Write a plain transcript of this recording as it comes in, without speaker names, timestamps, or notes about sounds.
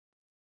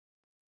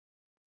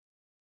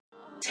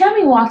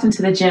Tammy walked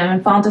into the gym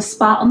and found a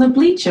spot on the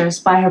bleachers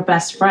by her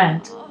best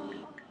friend.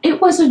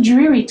 It was a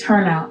dreary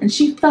turnout, and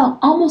she felt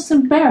almost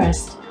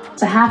embarrassed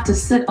to have to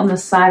sit on the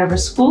side of her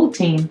school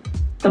team,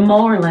 the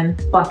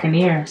Moreland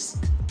Buccaneers.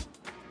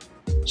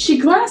 She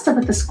glanced up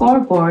at the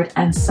scoreboard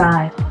and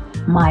sighed,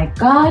 "My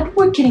God,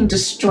 we're getting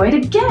destroyed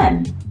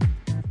again."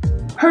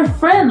 Her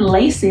friend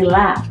Lacey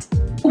laughed.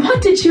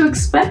 "What did you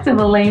expect of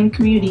a lame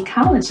community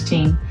college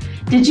team?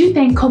 Did you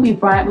think Kobe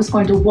Bryant was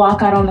going to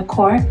walk out on the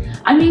court?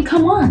 I mean,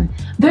 come on,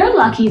 they're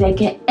lucky they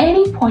get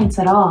any points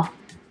at all."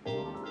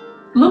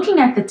 Looking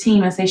at the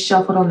team as they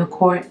shuffled on the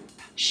court,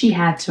 she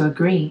had to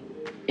agree.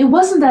 It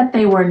wasn't that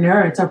they were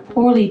nerds or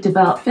poorly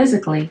developed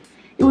physically.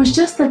 It was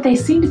just that they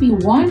seemed to be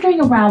wandering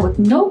around with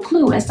no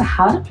clue as to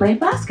how to play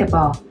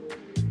basketball.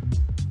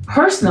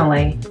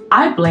 Personally,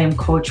 I blame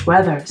Coach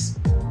Weathers.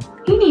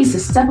 He needs to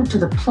step up to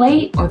the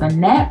plate or the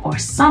net or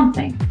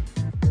something.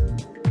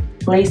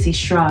 Lacey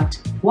shrugged.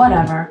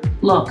 "Whatever.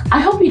 Look, I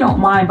hope you don't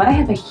mind, but I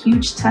have a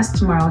huge test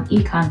tomorrow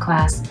in econ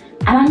class,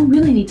 and I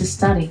really need to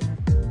study.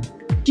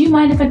 Do you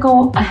mind if I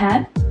go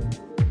ahead?"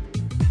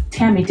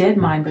 Tammy did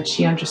mind, but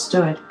she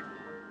understood.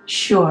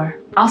 "Sure.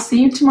 I'll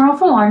see you tomorrow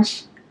for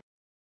lunch."